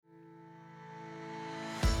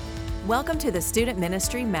Welcome to the Student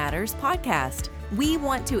Ministry Matters podcast. We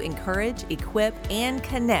want to encourage, equip, and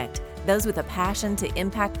connect those with a passion to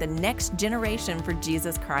impact the next generation for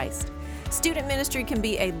Jesus Christ. Student ministry can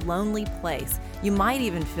be a lonely place. You might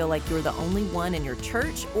even feel like you're the only one in your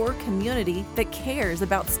church or community that cares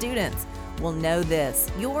about students. Well, know this,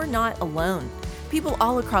 you're not alone. People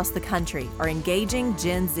all across the country are engaging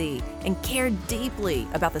Gen Z and care deeply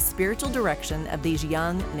about the spiritual direction of these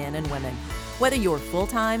young men and women. Whether you're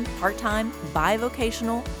full-time, part-time,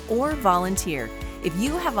 bivocational, or volunteer, if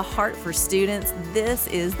you have a heart for students, this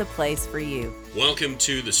is the place for you. Welcome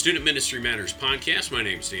to the Student Ministry Matters podcast. My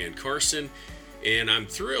name is Dan Carson, and I'm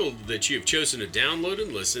thrilled that you have chosen to download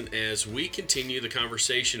and listen as we continue the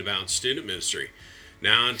conversation about student ministry.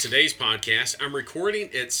 Now, on today's podcast, I'm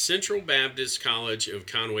recording at Central Baptist College of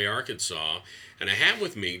Conway, Arkansas, and I have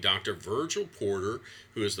with me Dr. Virgil Porter,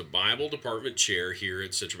 who is the Bible Department Chair here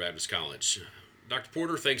at Central Baptist College. Dr.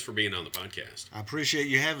 Porter, thanks for being on the podcast. I appreciate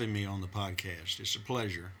you having me on the podcast. It's a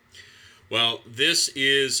pleasure. Well, this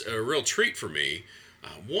is a real treat for me.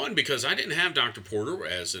 One, because I didn't have Dr. Porter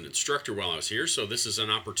as an instructor while I was here, so this is an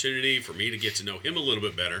opportunity for me to get to know him a little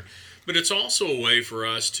bit better. But it's also a way for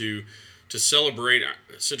us to celebrate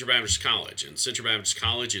Central Baptist College. And Central Baptist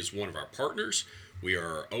College is one of our partners. We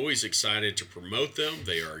are always excited to promote them.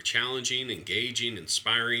 They are challenging, engaging,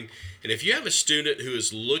 inspiring. And if you have a student who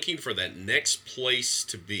is looking for that next place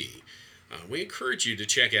to be, we encourage you to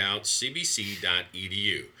check out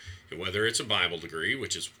cbc.edu. And whether it's a Bible degree,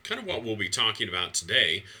 which is kind of what we'll be talking about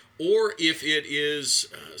today, or if it is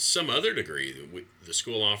some other degree. The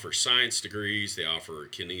school offers science degrees, they offer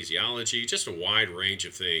kinesiology, just a wide range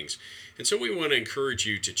of things. And so we want to encourage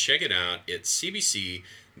you to check it out at cbc.edu.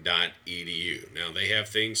 Now, they have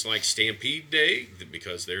things like Stampede Day,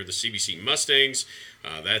 because they're the CBC Mustangs.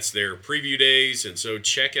 That's their preview days. And so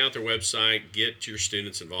check out their website, get your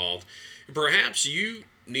students involved. And perhaps you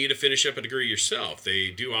need to finish up a degree yourself.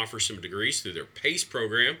 They do offer some degrees through their PACE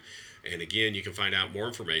program. And again, you can find out more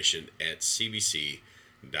information at cbc.edu.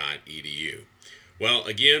 Well,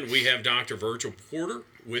 again, we have Dr. Virgil Porter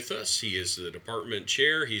with us. He is the department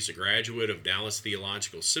chair. He's a graduate of Dallas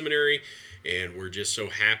Theological Seminary, and we're just so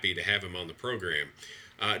happy to have him on the program.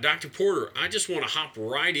 Dr. Porter, I just want to hop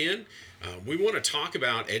right in. We want to talk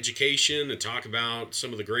about education and talk about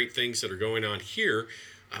some of the great things that are going on here.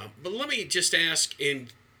 But let me just ask,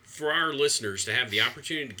 and for our listeners to have the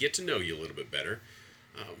opportunity to get to know you a little bit better,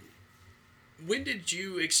 when did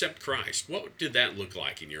you accept Christ? What did that look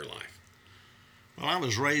like in your life? Well, I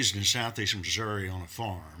was raised in southeast Missouri on a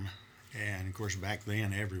farm. And, of course, back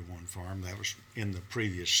then, everyone farmed. That was in the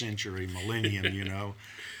previous century, millennium, you know.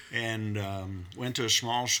 And went to a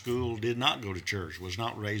small school, did not go to church, was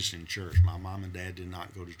not raised in church. My mom and dad did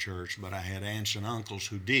not go to church, but I had aunts and uncles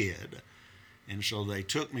who did. And so they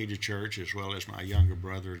took me to church, as well as my younger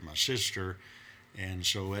brother and my sister. And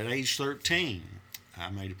so at age 13, I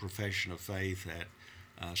made a profession of faith at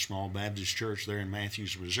a small Baptist church there in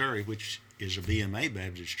Matthews, Missouri, which is a BMA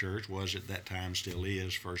Baptist church, was at that time, still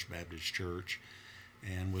is, First Baptist Church,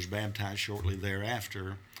 and was baptized shortly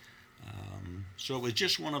thereafter. So it was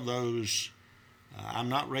just one of those, I'm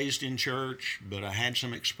not raised in church, but I had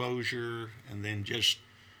some exposure, and then just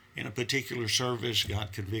in a particular service,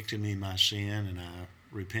 God convicted me of my sin, and I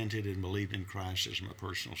repented and believed in Christ as my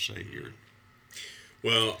personal Savior.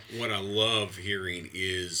 Well, what I love hearing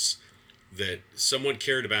is that someone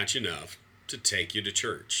cared about you enough to take you to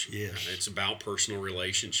church. Yes. It's about personal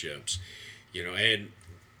relationships, you know, and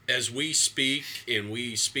as we speak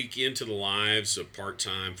into the lives of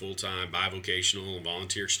part-time, full-time, bivocational, and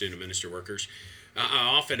volunteer student ministry workers, I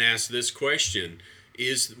often ask this question,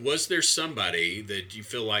 was there somebody that you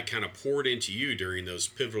feel like kind of poured into you during those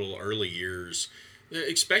pivotal early years,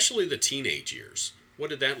 especially the teenage years? What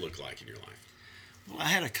did that look like in your life? Well, I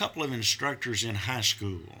had a couple of instructors in high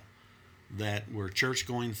school that were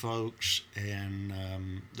church-going folks, and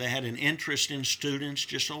they had an interest in students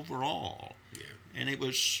just overall. Yeah. And it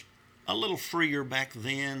was a little freer back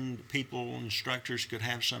then. Instructors could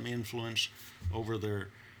have some influence over their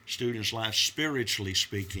students' lives, spiritually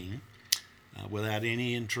speaking, without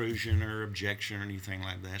any intrusion or objection or anything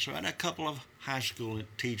like that. So I had a couple of high school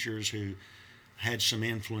teachers who had some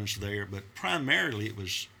influence there, but primarily it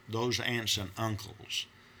was those aunts and uncles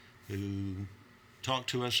who talked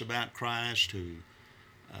to us about Christ, who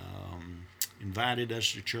invited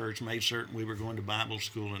us to church, made certain we were going to Bible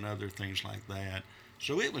school and other things like that.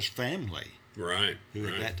 So it was family. Right. Who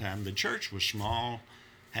at that time, the church was small,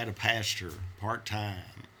 had a pastor,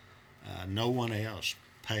 part-time, no one else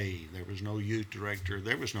paid. There was no youth director.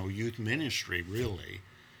 There was no youth ministry, really.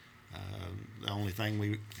 The only thing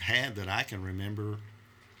we had that I can remember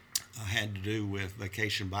had to do with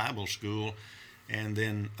Vacation Bible School, and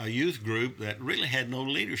then a youth group that really had no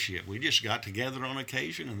leadership. We just got together on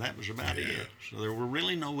occasion, and that was about it. So there were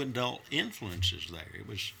really no adult influences there. It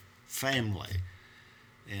was family.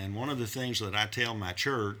 And one of the things that I tell my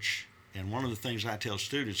church, and one of the things I tell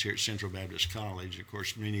students here at Central Baptist College, of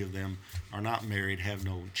course, many of them are not married, have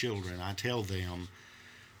no children. I tell them,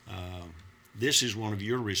 this is one of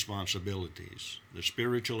your responsibilities. The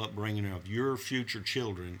spiritual upbringing of your future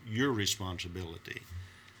children, your responsibility.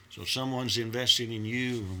 So someone's investing in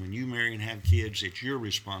you, and when you marry and have kids, it's your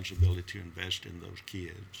responsibility to invest in those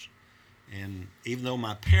kids. And even though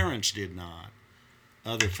my parents did not,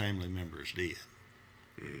 other family members did.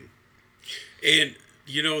 And,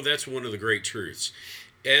 that's one of the great truths.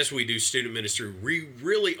 As we do student ministry, we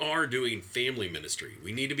really are doing family ministry.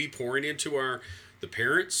 We need to be pouring into the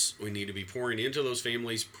parents. We need to be pouring into those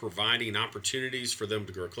families, providing opportunities for them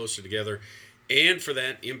to grow closer together, and for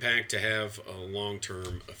that impact to have a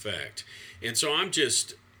long-term effect. And so I'm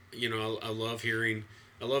just, I love hearing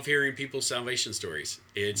people's salvation stories.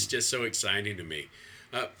 It's just so exciting to me.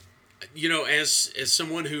 As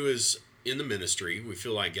someone who is in the ministry, we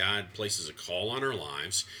feel like God places a call on our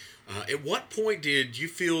lives. At what point did you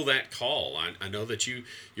feel that call? I know that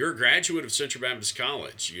you're a graduate of Central Baptist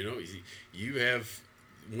College. You have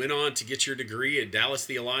went on to get your degree at Dallas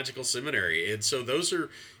Theological Seminary, and so those are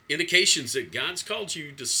indications that God's called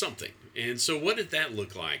you to something. And so what did that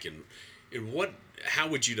look like, and how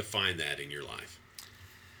would you define that in your life?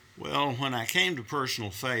 Well, when I came to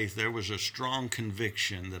personal faith, there was a strong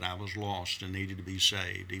conviction that I was lost and needed to be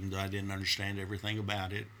saved, even though I didn't understand everything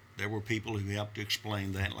about it. There were people who helped to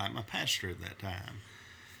explain that, like my pastor at that time.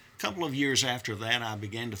 A couple of years after that, I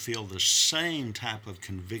began to feel the same type of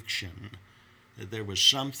conviction that there was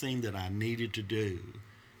something that I needed to do.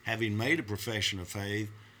 Having made a profession of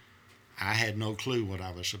faith, I had no clue what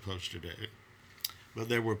I was supposed to do. But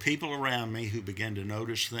there were people around me who began to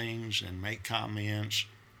notice things and make comments.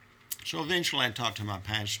 So eventually I talked to my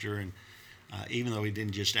pastor, and even though he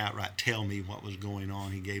didn't just outright tell me what was going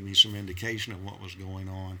on, he gave me some indication of what was going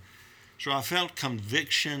on. So I felt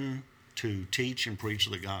conviction to teach and preach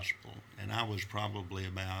the gospel, and I was probably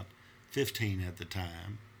about 15 at the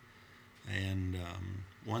time. And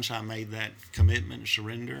once I made that commitment and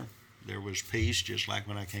surrender, there was peace, just like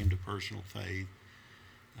when I came to personal faith.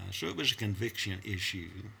 So it was a conviction issue,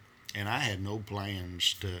 and I had no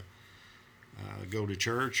plans to go to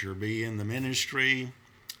church or be in the ministry.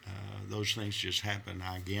 Those things just happened.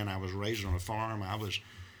 I was raised on a farm. I was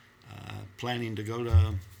planning to go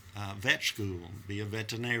to vet school, be a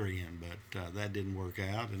veterinarian, but that didn't work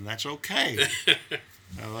out, and that's okay.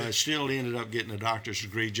 I still ended up getting a doctor's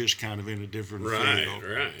degree, just kind of in a different field.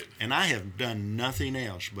 Right. And I have done nothing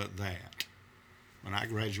else but that. When I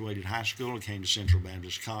graduated high school, I came to Central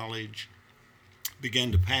Baptist College,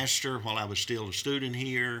 began to pastor while I was still a student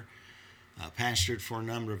here. Pastored for a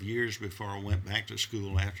number of years before I went back to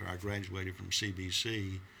school after I graduated from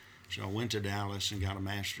CBC. So I went to Dallas and got a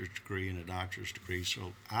master's degree and a doctor's degree.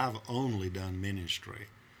 So I've only done ministry.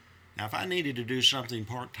 Now, if I needed to do something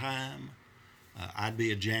part-time, I'd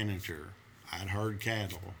be a janitor. I'd herd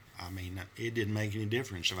cattle. I mean, it didn't make any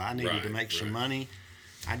difference. If I needed to make some money,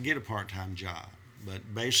 I'd get a part-time job.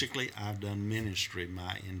 But basically, I've done ministry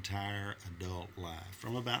my entire adult life,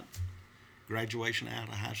 from about graduation out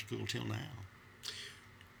of high school till now.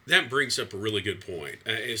 That brings up a really good point.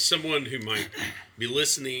 As someone who might be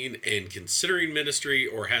listening and considering ministry,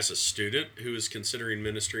 or has a student who is considering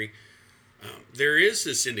ministry, there is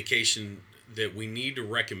this indication that we need to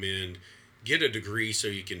recommend get a degree so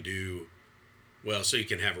you can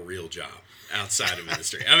have a real job outside of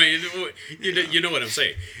ministry. I mean, you know what I'm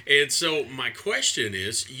saying. And so my question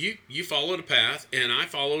is, you followed a path, and I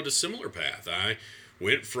followed a similar path. I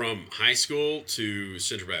went from high school to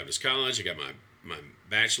Central Baptist College. I got my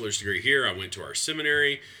bachelor's degree here. I went to our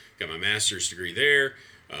seminary, got my master's degree there.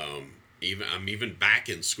 I'm even back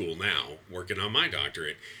in school now, working on my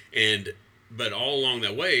doctorate. But all along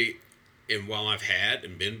that way, and while I've had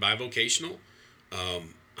and been bivocational,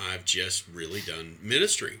 I've just really done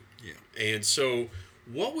ministry. Yeah. And so,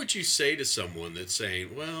 what would you say to someone that's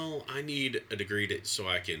saying, "Well, I need a degree so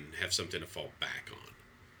I can have something to fall back on"?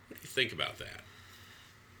 What do you think about that?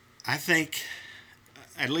 I think,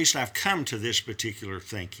 at least I've come to this particular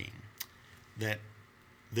thinking, that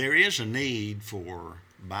there is a need for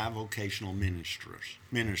bivocational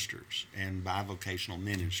ministers and bivocational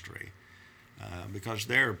ministry, because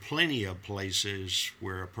there are plenty of places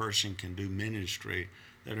where a person can do ministry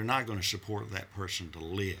that are not going to support that person to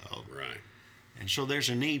live. Right. And so there's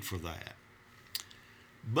a need for that.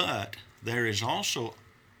 But there is also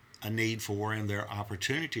a need for, and there are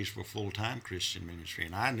opportunities for full-time Christian ministry.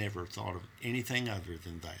 And I never thought of anything other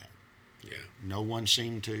than that. Yeah. No one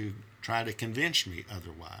seemed to try to convince me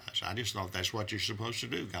otherwise. I just thought that's what you're supposed to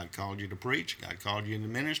do. God called you to preach. God called you into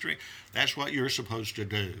ministry. That's what you're supposed to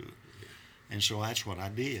do. Yeah. And so that's what I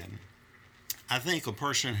did. I think a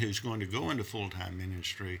person who's going to go into full-time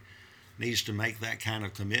ministry needs to make that kind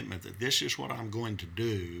of commitment that this is what I'm going to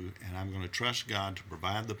do, and I'm going to trust God to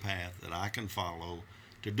provide the path that I can follow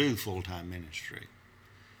to do full-time ministry.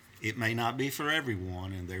 It may not be for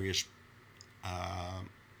everyone, and there is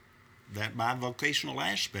that bivocational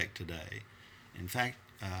aspect today. In fact,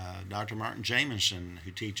 Dr. Martin Jamison,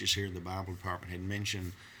 who teaches here in the Bible department, had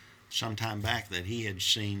mentioned some time back that he had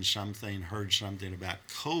seen something, heard something about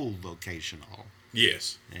co-vocational.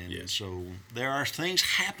 Yes. And yes. so there are things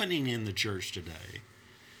happening in the church today,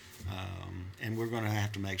 and we're going to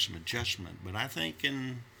have to make some adjustment. But I think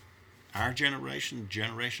in our generation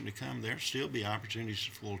to come, there'll still be opportunities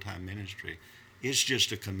for full-time ministry. It's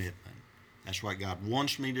just a commitment. That's what God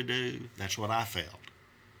wants me to do. That's what I felt.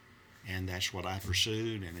 And that's what I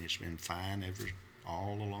pursued, and it's been fine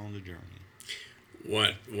all along the journey.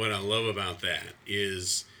 What I love about that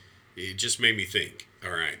is it just made me think,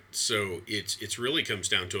 all right, so it's really comes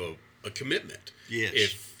down to a commitment.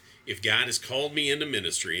 Yes. If God has called me into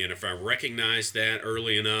ministry, and if I recognize that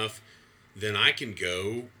early enough, then I can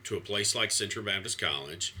go to a place like Central Baptist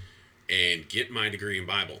College and get my degree in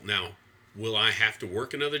Bible. Now, will I have to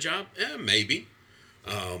work another job? Maybe.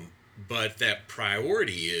 But that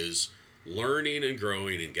priority is learning and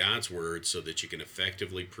growing in God's Word so that you can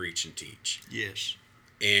effectively preach and teach. Yes.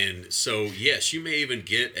 And so, yes, you may even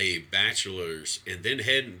get a bachelor's and then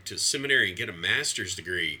head to seminary and get a master's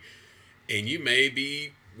degree. And you may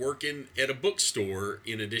be working at a bookstore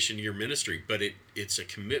in addition to your ministry. But it's a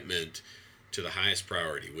commitment to the highest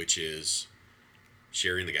priority, which is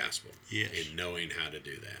sharing the gospel. Yes. And knowing how to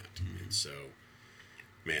do that. Mm-hmm. And so,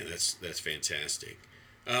 man, that's fantastic.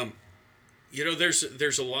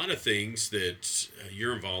 There's a lot of things that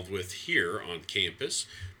you're involved with here on campus,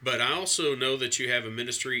 but I also know that you have a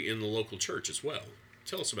ministry in the local church as well.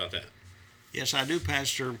 Tell us about that. Yes, I do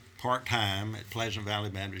pastor part-time at Pleasant Valley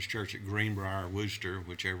Baptist Church at Greenbrier, Worcester,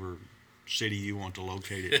 whichever city you want to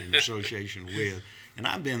locate it in association with. And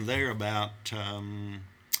I've been there about,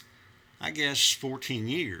 14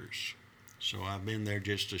 years. So I've been there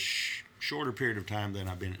just a shorter period of time than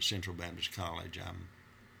I've been at Central Baptist College. I'm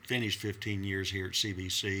finished 15 years here at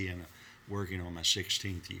CBC and working on my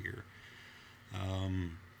 16th year.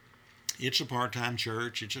 It's a part-time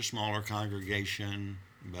church. It's a smaller congregation,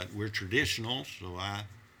 but we're traditional, so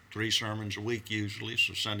 3 sermons a week usually,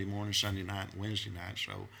 so Sunday morning, Sunday night, and Wednesday night.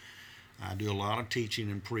 So I do a lot of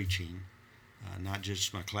teaching and preaching, not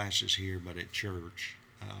just my classes here, but at church.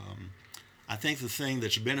 I think the thing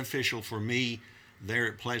that's beneficial for me there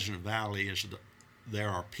at Pleasant Valley is there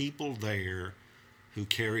are people there who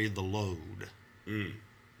carry the load.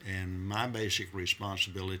 And my basic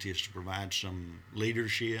responsibility is to provide some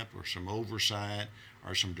leadership or some oversight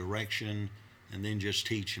or some direction and then just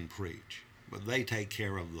teach and preach. But they take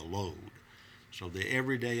care of the load. So the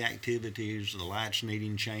everyday activities, the lights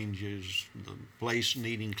needing changes, the place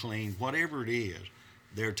needing cleaned, whatever it is,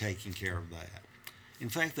 they're taking care of that. In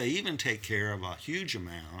fact, they even take care of a huge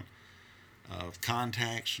amount of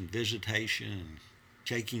contacts and visitation and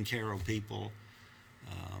taking care of people.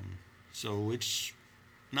 So it's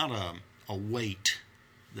not a weight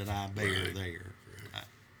that I bear there.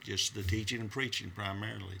 Just the teaching and preaching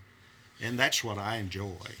primarily. And that's what I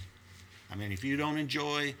enjoy. I mean, if you don't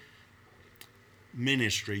enjoy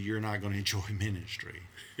ministry, you're not going to enjoy ministry.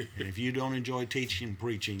 And if you don't enjoy teaching and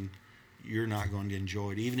preaching, you're not going to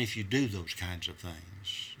enjoy it, even if you do those kinds of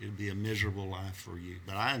things. It'll be a miserable life for you.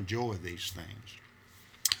 But I enjoy these things.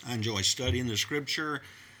 I enjoy studying the Scripture,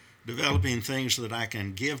 developing things that I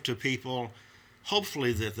can give to people,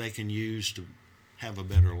 hopefully that they can use to have a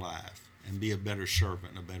better life and be a better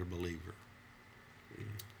servant, a better believer.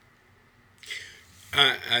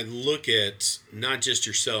 I look at not just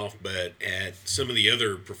yourself, but at some of the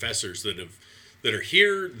other professors that are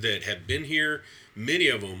here, that have been here. Many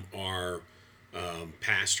of them are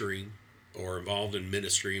pastoring or involved in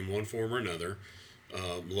ministry in one form or another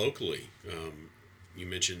locally. You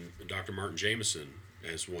mentioned Dr. Martin Jamison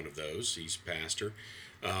as one of those. He's a pastor.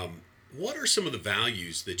 What are some of the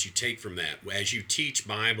values that you take from that as you teach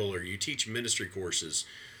Bible or you teach ministry courses?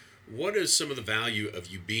 What is some of the value of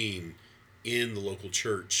you being in the local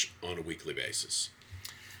church on a weekly basis?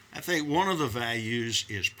 I think one of the values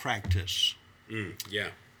is practice. Yeah.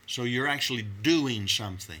 So you're actually doing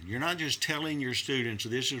something. You're not just telling your students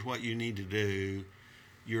this is what you need to do.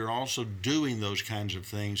 you're also doing those kinds of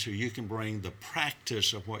things so you can bring the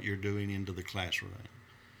practice of what you're doing into the classroom.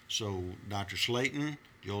 So Dr. Slayton,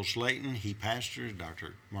 Joel Slayton, he pastors.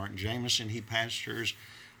 Dr. Martin Jameson, he pastors.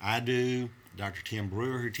 I do. Dr. Tim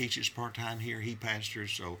Brewer, who teaches part-time here, he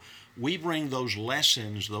pastors. So we bring those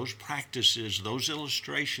lessons, those practices, those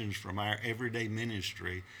illustrations from our everyday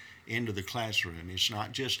ministry into the classroom. It's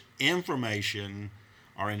not just information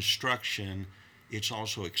or instruction, it's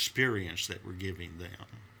also experience that we're giving them.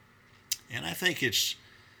 And I think it's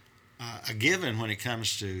a given when it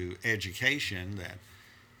comes to education that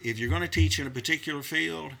if you're going to teach in a particular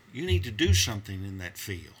field, you need to do something in that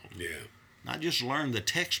field. Yeah. Not just learn the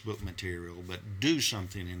textbook material, but do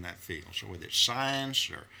something in that field. So whether it's science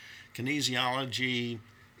or kinesiology,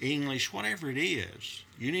 English, whatever it is,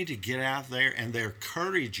 you need to get out there, and they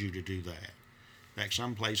encourage you to do that. In fact,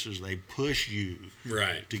 some places they push you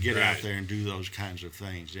to get out there and do those kinds of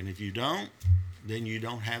things. And if you don't, then you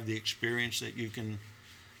don't have the experience that you can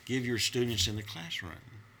give your students in the classroom.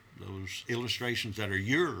 Those illustrations that are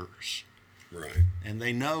yours. Right. And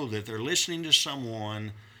they know that they're listening to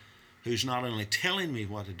someone who's not only telling me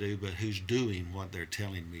what to do, but who's doing what they're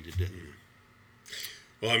telling me to do.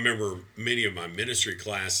 Well, I remember many of my ministry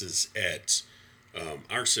classes at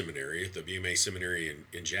our seminary, at the BMA Seminary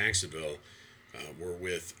in Jacksonville, were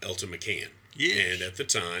with Elton McCann. Yes. And at the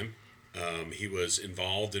time, he was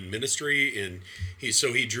involved in ministry, and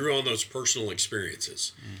he drew on those personal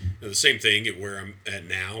experiences. Mm-hmm. The same thing at where I'm at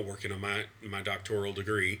now, working on my doctoral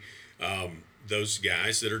degree. Those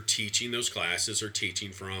guys that are teaching those classes are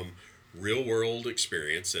teaching from real world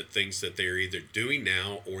experience, that things that they're either doing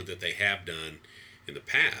now or that they have done in the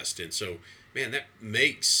past. And so, man, that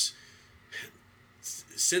makes,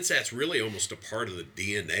 since that's really almost a part of the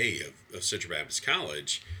DNA of Central Baptist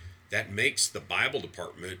College, that makes the Bible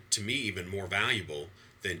department, to me, even more valuable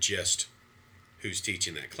than just who's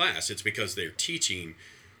teaching that class. It's because they're teaching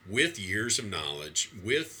with years of knowledge,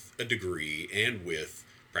 with a degree, and with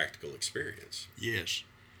practical experience. Yes.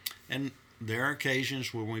 And there are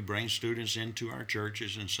occasions when we bring students into our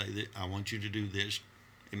churches and say that I want you to do this.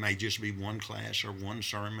 It may just be one class or one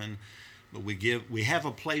sermon, but we have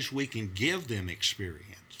a place we can give them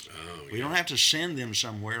experience. Oh, yeah. We don't have to send them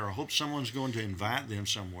somewhere or hope someone's going to invite them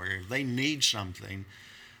somewhere. If they need something,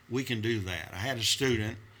 we can do that. I had a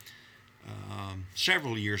student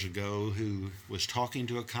several years ago who was talking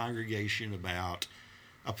to a congregation about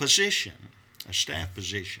a position, a staff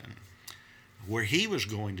position. Where he was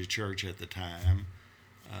going to church at the time,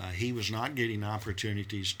 he was not getting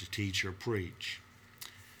opportunities to teach or preach.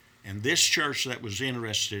 And this church that was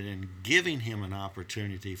interested in giving him an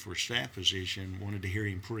opportunity for a staff position wanted to hear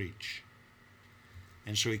him preach.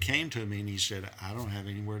 And so he came to me and he said, I don't have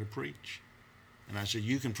anywhere to preach. And I said,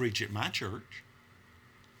 you can preach at my church.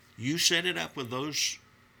 You set it up with those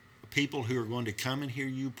people who are going to come and hear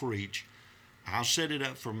you preach. I'll set it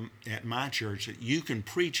up at my church that you can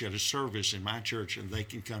preach at a service in my church and they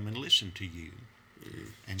can come and listen to you. Mm-hmm.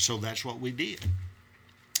 And so that's what we did.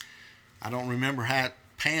 I don't remember how it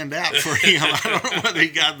panned out for him. I don't know whether he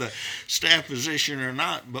got the staff position or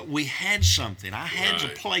not, but we had something. I had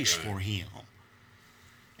a place for him.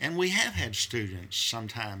 And we have had students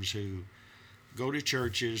sometimes who go to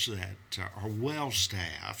churches that are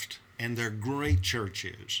well-staffed, and they're great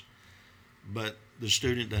churches, but the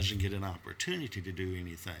student doesn't get an opportunity to do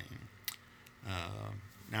anything.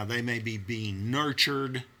 Now, they may be being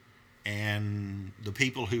nurtured, and the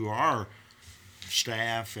people who are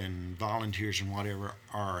staff and volunteers and whatever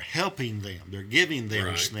are helping them. They're giving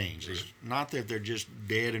them things. It's not that they're just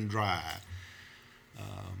dead and dry.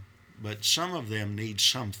 But some of them need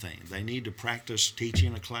something. They need to practice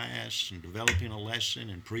teaching a class and developing a lesson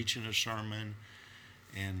and preaching a sermon.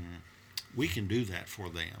 And we can do that for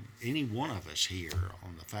them. Any one of us here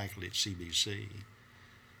on the faculty at CBC.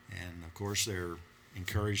 And, of course, they're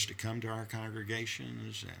encouraged to come to our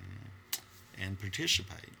congregations and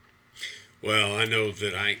participate. Well, I know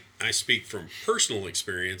that I speak from personal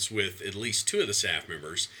experience with at least two of the staff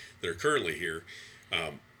members that are currently here.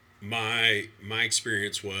 My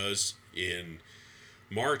experience was in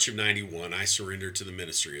March of '91, I surrendered to the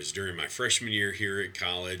ministry. It was during my freshman year here at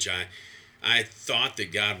college. I thought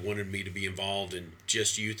that God wanted me to be involved in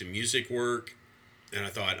just youth and music work. And I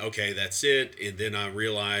thought, okay, that's it. And then I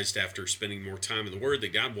realized after spending more time in the Word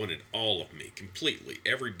that God wanted all of me, completely,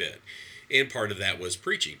 every bit. And part of that was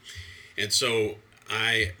preaching. And so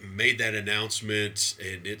I made that announcement,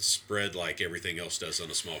 and it spread like everything else does on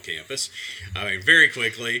a small campus. I mean, very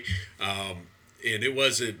quickly. And it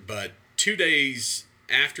wasn't but 2 days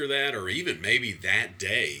after that, or even maybe that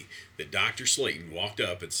day, that Dr. Slayton walked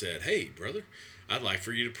up and said, "Hey, brother, I'd like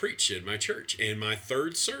for you to preach at my church. And my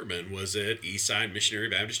third sermon was at Eastside Missionary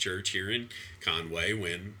Baptist Church here in Conway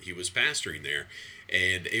when he was pastoring there.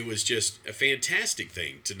 And it was just a fantastic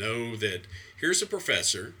thing to know that here's a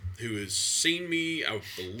professor who has seen me. I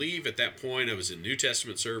believe at that point I was in New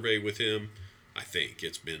Testament survey with him. I think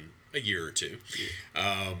it's been a year or two.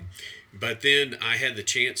 But then I had the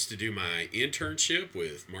chance to do my internship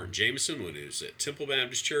with Martin Jameson when he was at Temple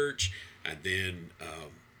Baptist Church. And then,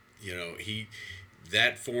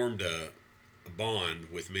 that formed a bond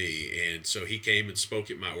with me. And so he came and spoke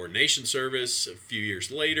at my ordination service a few years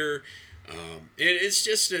later. And it's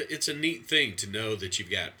just it's a neat thing to know that you've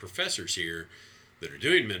got professors here that are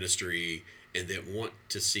doing ministry and that want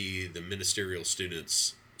to see the ministerial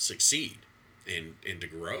students succeed and to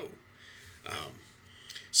grow.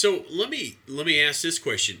 So let me ask this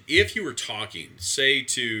question. If you were talking, say,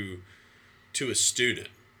 to a student,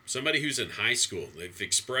 somebody who's in high school, they've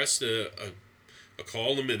expressed a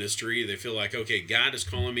call to ministry, they feel like, okay, God is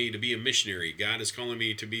calling me to be a missionary, God is calling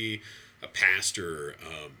me to be a pastor,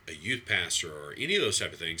 a youth pastor, or any of those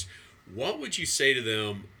type of things, what would you say to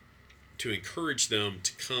them to encourage them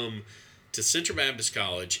to come to Central Baptist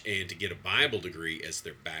College and to get a Bible degree as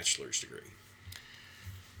their bachelor's degree?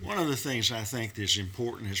 One of the things I think that's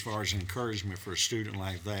important as far as encouragement for a student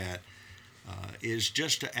like that is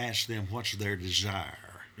just to ask them what's their desire.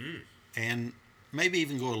 And maybe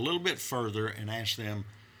even go a little bit further and ask them,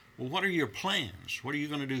 well, what are your plans? What are you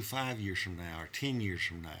going to do 5 years from now or 10 years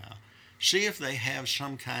from now? See if they have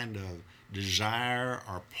some kind of desire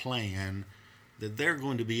or plan that they're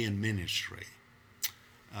going to be in ministry.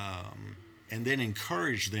 And then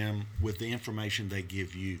encourage them with the information they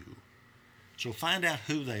give you. So find out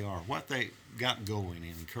who they are, what they got going,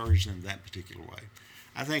 and encourage them that particular way.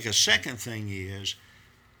 I think a second thing is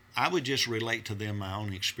I would just relate to them my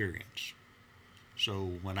own experience.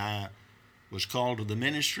 So when I was called to the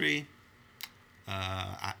ministry,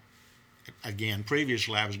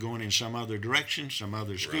 previously I was going in some other direction, some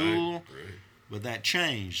other school, Right. but that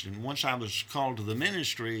changed. And once I was called to the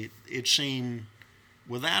ministry, it seemed,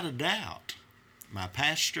 without a doubt, my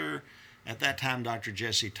pastor at that time, Dr.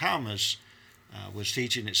 Jesse Thomas, was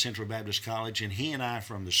teaching at Central Baptist College, and he and I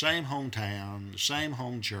from the same hometown, the same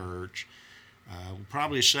home church,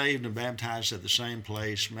 probably saved and baptized at the same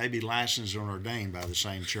place, maybe licensed and ordained by the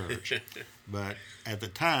same church. But at the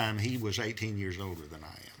time, he was 18 years older than I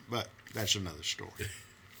am. But that's another story.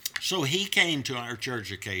 So he came to our church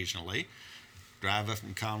occasionally, drive up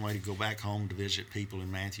from Conway to go back home to visit people in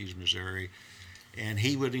Matthews, Missouri, and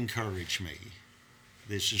he would encourage me.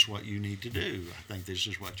 This is what you need to do. I think this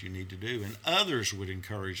is what you need to do. And others would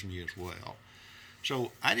encourage me as well.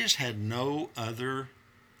 So I just had no other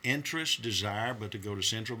interest, desire, but to go to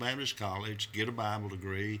Central Baptist College, get a Bible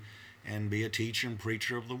degree, and be a teacher and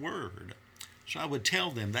preacher of the Word. So I would tell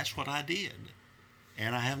them that's what I did.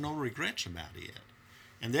 And I have no regrets about it.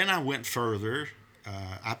 And then I went further.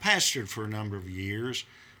 I pastored for a number of years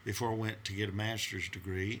before I went to get a master's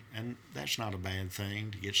degree. And that's not a bad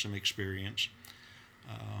thing, to get some experience.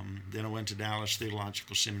 Then I went to Dallas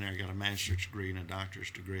Theological Seminary, got a master's degree and a doctor's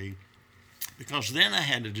degree, because then I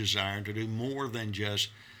had a desire to do more than just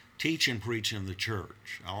teach and preach in the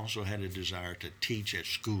church. I also had a desire to teach at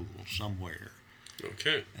school somewhere.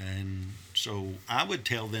 Okay. And so I would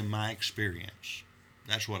tell them my experience.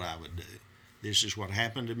 That's what I would do. This is what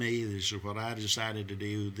happened to me. This is what I decided to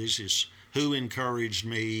do. This is who encouraged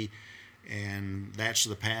me. And that's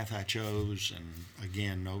the path I chose. And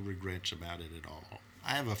again, no regrets about it at all.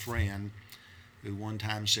 I have a friend who one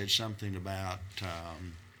time said something about,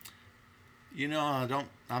 I'm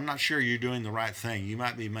not sure you're doing the right thing. You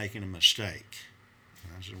might be making a mistake.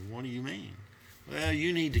 And I said, what do you mean? Well,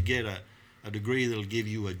 you need to get a degree that'll give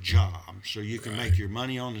you a job so you can make your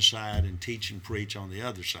money on the side and teach and preach on the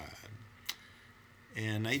other side.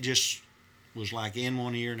 And they just was like in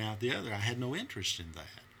one ear and out the other. I had no interest in that.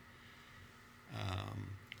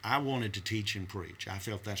 I wanted to teach and preach. I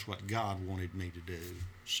felt that's what God wanted me to do.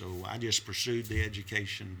 So I just pursued the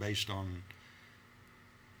education based on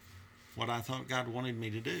what I thought God wanted me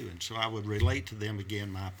to do. And so I would relate to them again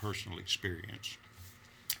my personal experience.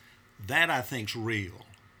 That I think's real.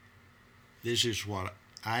 This is what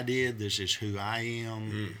I did. This is who I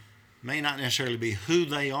am. May not necessarily be who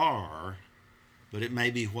they are, but it may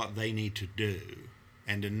be what they need to do.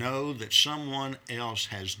 And to know that someone else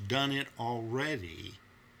has done it already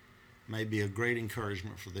may be a great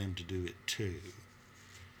encouragement for them to do it too.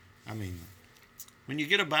 I mean, when you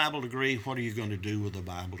get a Bible degree, what are you going to do with a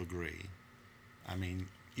Bible degree? I mean,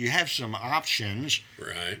 you have some options.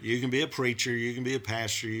 Right. You can be a preacher, you can be a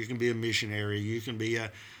pastor, you can be a missionary, you can be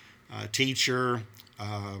a teacher,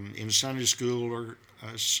 in Sunday school or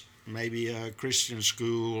maybe a Christian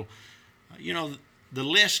school. The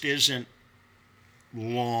list isn't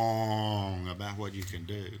long about what you can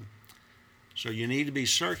do. So you need to be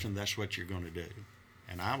certain that's what you're going to do.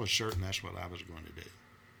 And I was certain that's what I was going to do.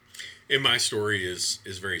 And my story is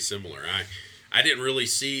very similar. I didn't really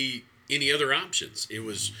see any other options. It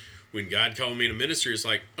was when God called me into ministry, it's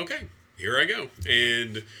like, okay, here I go.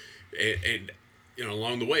 And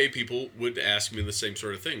along the way, people would ask me the same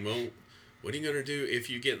sort of thing. Well, what are you going to do if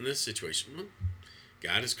you get in this situation? Well,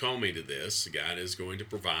 God has called me to this. God is going to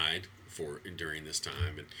provide for during this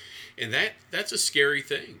time, and that's a scary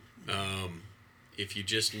thing. If you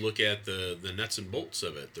just look at the nuts and bolts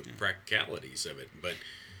of it, the practicalities of it,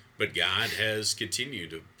 but God has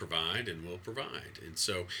continued to provide and will provide. And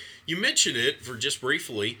so, you mentioned it for just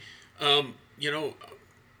briefly. I'm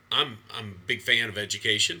a big fan of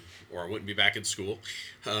education, or I wouldn't be back in school.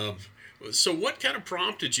 So what kind of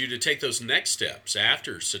prompted you to take those next steps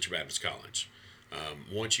after Central Baptist College?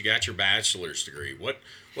 Once you got your bachelor's degree,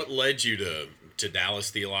 what led you to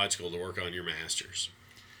Dallas Theological to work on your master's?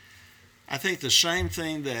 I think the same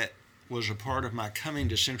thing that was a part of my coming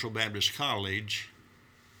to Central Baptist College,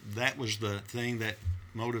 that was the thing that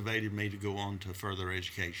motivated me to go on to further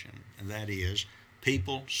education. And that is,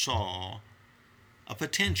 people saw a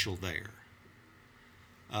potential there.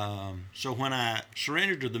 So when I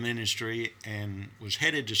surrendered to the ministry and was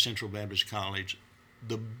headed to Central Baptist College,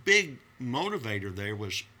 the big motivator there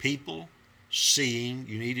was people seeing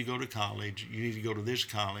you need to go to college, you need to go to this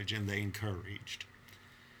college, and they encouraged.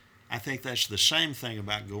 I think that's the same thing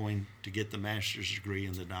about going to get the master's degree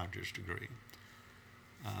and the doctor's degree,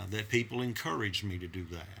 that people encouraged me to do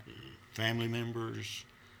that. Family members,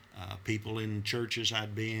 people in churches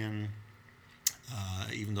I'd been,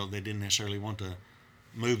 even though they didn't necessarily want to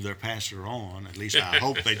move their pastor on. At least I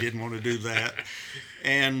hope they didn't want to do that.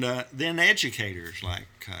 And then educators like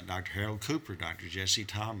Dr. Harold Cooper, Dr. Jesse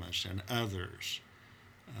Thomas, and others.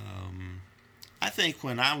 I think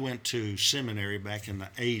when I went to seminary back in the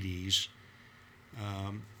 80s,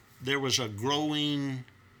 there was a growing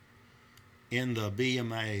in the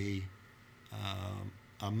BMA,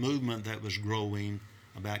 a movement that was growing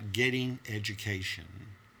about getting education.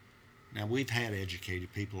 Now, we've had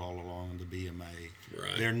educated people all along in the BMA.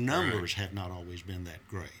 Right, their numbers have not always been that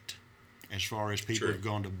great as far as people who've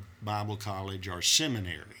gone to Bible college or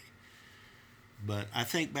seminary. But I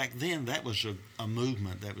think back then that was a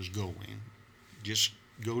movement that was going. Just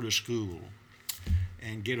go to school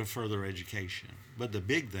and get a further education. But the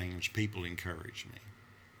big thing is people encouraged me.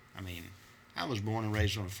 I mean, I was born and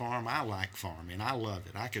raised on a farm. I like farming. I love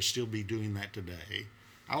it. I could still be doing that today.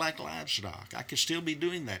 I like livestock. I could still be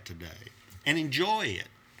doing that today and enjoy it.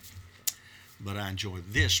 But I enjoy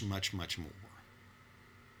this much, much more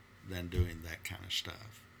than doing that kind of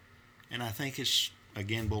stuff. And I think it's,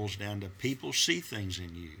 again, boils down to people see things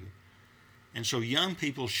in you. And so young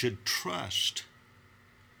people should trust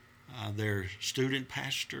their student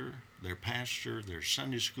pastor, their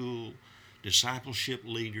Sunday school, discipleship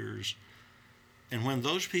leaders. And when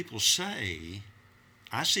those people say,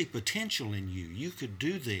 I see potential in you, you could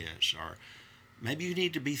do this, or maybe you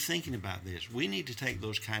need to be thinking about this. We need to take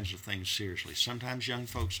those kinds of things seriously. Sometimes young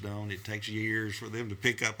folks don't. It takes years for them to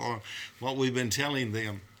pick up on what we've been telling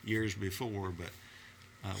them years before, but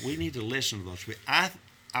we need to listen to those people.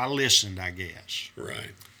 I listened, I guess.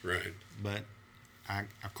 Right. But,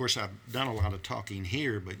 of course, I've done a lot of talking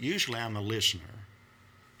here, but usually I'm a listener.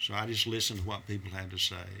 So I just listen to what people have to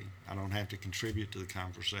say. I don't have to contribute to the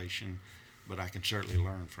conversation, but I can certainly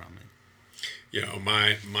learn from it. You know,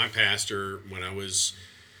 my pastor, when I was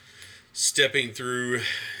stepping through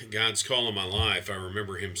God's call in my life, I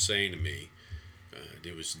remember him saying to me,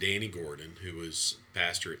 it was Danny Gordon, who was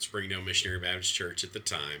pastor at Springdale Missionary Baptist Church at the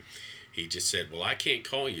time. He just said, well, I can't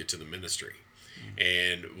call you to the ministry.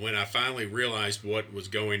 Mm-hmm. And when I finally realized what was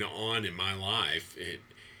going on in my life,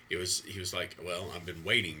 he was like, well, I've been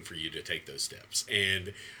waiting for you to take those steps.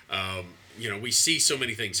 And, we see so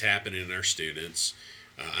many things happen in our students.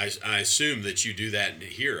 I assume that you do that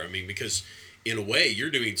here. I mean, because in a way,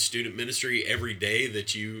 you're doing student ministry every day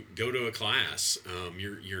that you go to a class.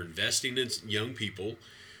 You're investing in young people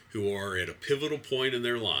who are at a pivotal point in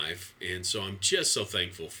their life. And so I'm just so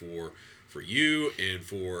thankful for you and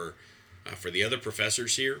for the other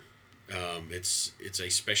professors here. It's a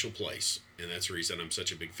special place, and that's the reason I'm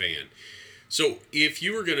such a big fan. So if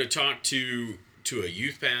you were going to talk to a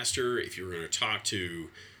youth pastor, if you were going to talk to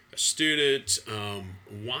a student,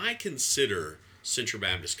 why consider Central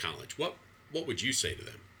Baptist College? What would you say to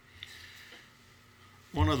them?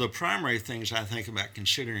 One of the primary things I think about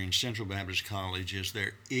considering Central Baptist College is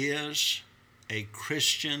there is a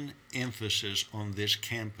Christian emphasis on this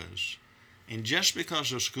campus. And just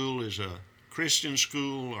because a school is a Christian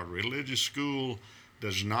school or religious school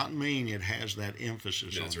does not mean it has that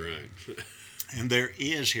emphasis on it. That's right. And there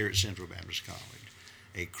is here at Central Baptist College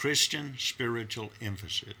a Christian spiritual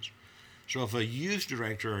emphasis. So if a youth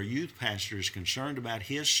director or a youth pastor is concerned about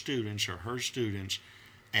his students or her students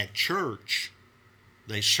at church,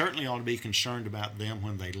 they certainly ought to be concerned about them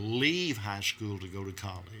when they leave high school to go to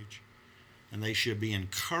college. And they should be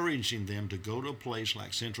encouraging them to go to a place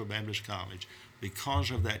like Central Baptist College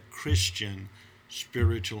because of that Christian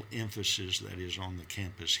spiritual emphasis that is on the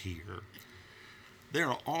campus here. There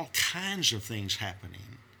are all kinds of things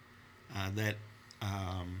happening that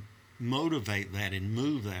motivate that and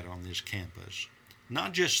move that on this campus.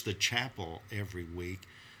 Not just the chapel every week,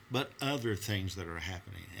 but other things that are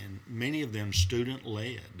happening, and many of them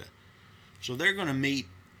student-led. So they're going to meet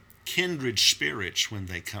kindred spirits when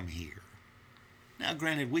they come here. Now,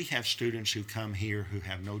 granted, we have students who come here who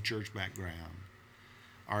have no church background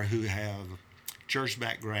or who have church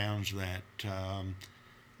backgrounds that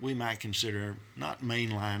we might consider not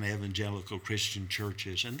mainline evangelical Christian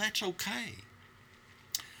churches, and that's okay.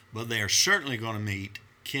 But they are certainly going to meet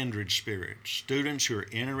kindred spirits, students who are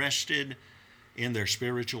interested in their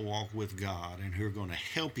spiritual walk with God and who are going to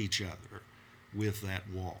help each other with that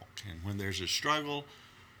walk. And when there's a struggle,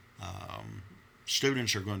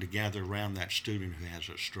 students are going to gather around that student who has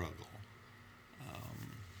a struggle.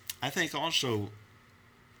 I think also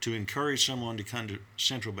to encourage someone to come to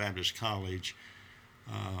Central Baptist College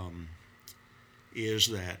is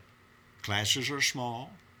that classes are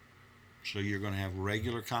small, so you're going to have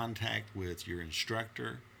regular contact with your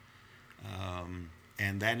instructor,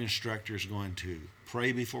 and that instructor is going to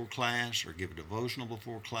pray before class or give a devotional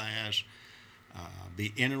before class,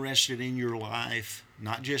 be interested in your life,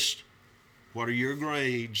 not just what are your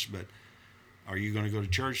grades, but are you going to go to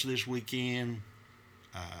church this weekend?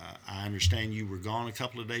 I understand you were gone a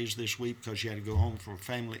couple of days this week because you had to go home for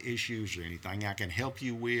family issues. Is there anything I can help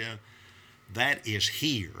you with? That is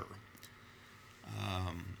here.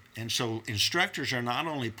 And so instructors are not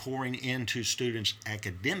only pouring into students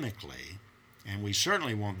academically, and we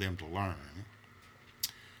certainly want them to learn,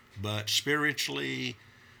 but spiritually,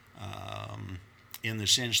 in the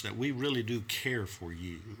sense that we really do care for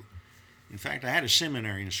you. In fact, I had a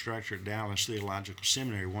seminary instructor at Dallas Theological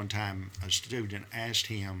Seminary. One time a student asked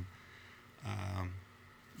him,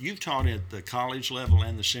 you've taught at the college level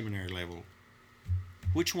and the seminary level.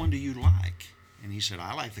 Which one do you like? And he said,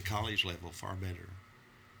 I like the college level far better.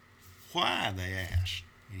 Why, they asked.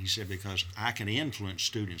 And he said, because I can influence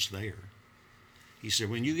students there. He said,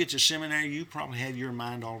 when you get to seminary, you probably have your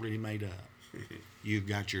mind already made up. You've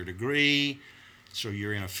got your degree, so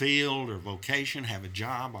you're in a field or vocation, have a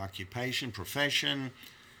job, occupation, profession,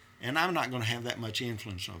 and I'm not going to have that much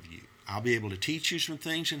influence over you. I'll be able to teach you some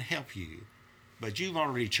things and help you, but you've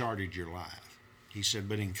already charted your life. He said,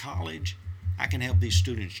 but in college, I can help these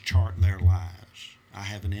students chart their lives. I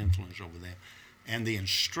have an influence over them. And the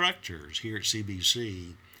instructors here at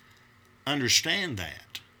CBC understand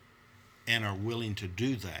that and are willing to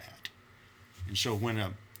do that. And so when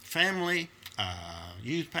a family,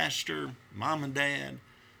 youth pastor, mom and dad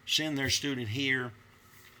send their student here,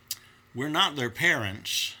 we're not their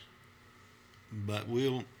parents, but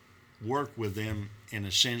we'll work with them in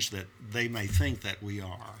a sense that they may think that we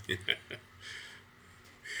are.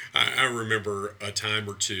 I remember a time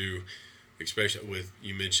or two, especially with,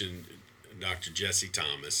 you mentioned Dr. Jesse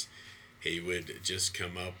Thomas. He would just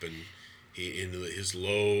come up and he, in his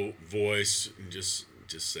low voice, and just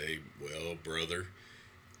say, well, brother.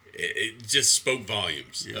 It just spoke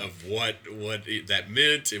volumes of what that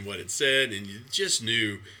meant and what it said, and you just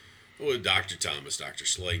knew, Dr. Thomas, Dr.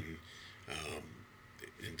 Slayton,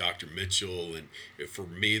 and Dr. Mitchell, and for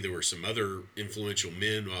me, there were some other influential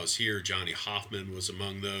men while I was here. Johnny Hoffman was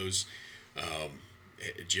among those,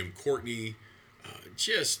 Jim Courtney,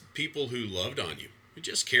 just people who loved on you, who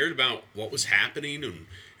just cared about what was happening and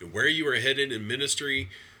where you were headed in ministry.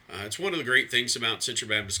 It's one of the great things about Central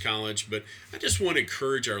Baptist College, but I just want to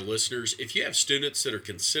encourage our listeners, if you have students that are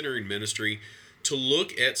considering ministry, to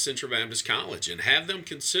look at Central Baptist College and have them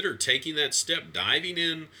consider taking that step, diving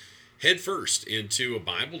in head first into a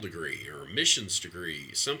Bible degree or a missions degree,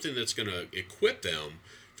 something that's going to equip them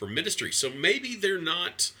for ministry. So maybe they're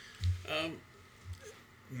not,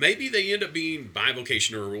 maybe they end up being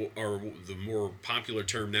bivocational, or the more popular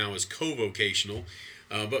term now is co-vocational,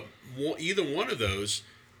 but either one of those.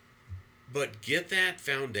 But get that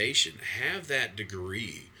foundation, have that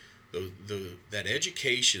degree, that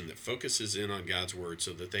education that focuses in on God's Word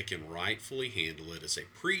so that they can rightfully handle it as they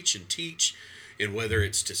preach and teach And whether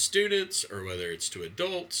it's to students or whether it's to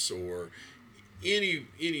adults or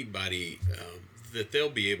anybody, that they'll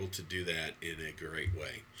be able to do that in a great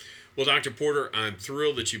way. Well, Dr. Porter, I'm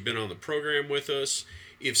thrilled that you've been on the program with us.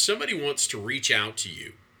 If somebody wants to reach out to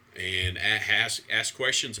you and ask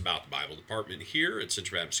questions about the Bible department here at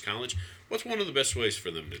Central Baptist College, what's one of the best ways for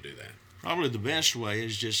them to do that? Probably the best way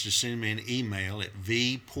is just to send me an email at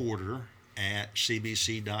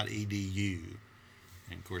vporter@cbc.edu.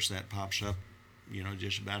 And of course that pops up,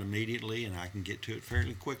 just about immediately, and I can get to it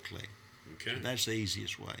fairly quickly. Okay. That's the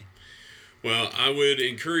easiest way. Well, I would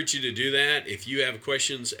encourage you to do that. If you have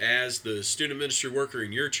questions as the student ministry worker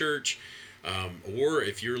in your church, or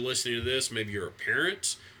if you're listening to this, maybe you're a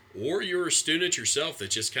parent or you're a student yourself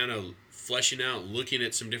that's just kind of fleshing out, looking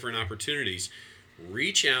at some different opportunities,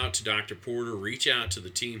 reach out to Dr. Porter, reach out to the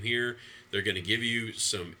team here. They're going to give you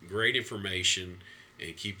some great information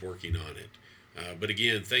and keep working on it. But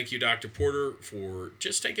again, thank you, Dr. Porter, for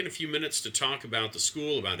just taking a few minutes to talk about the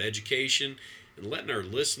school, about education, and letting our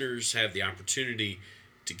listeners have the opportunity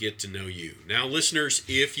to get to know you. Now, listeners,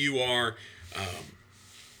 if you are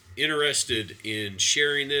interested in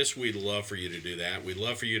sharing this, we'd love for you to do that. We'd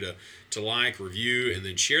love for you to like, review, and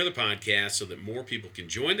then share the podcast so that more people can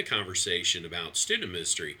join the conversation about student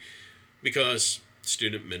ministry, because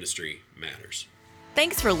student ministry matters.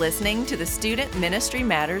 Thanks for listening to the Student Ministry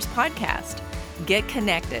Matters podcast. Get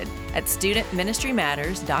connected at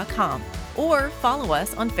studentministrymatters.com or follow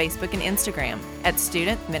us on Facebook and Instagram at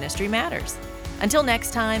Student Ministry Matters. Until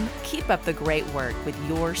next time, keep up the great work with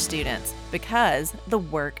your students, because the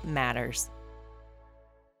work matters.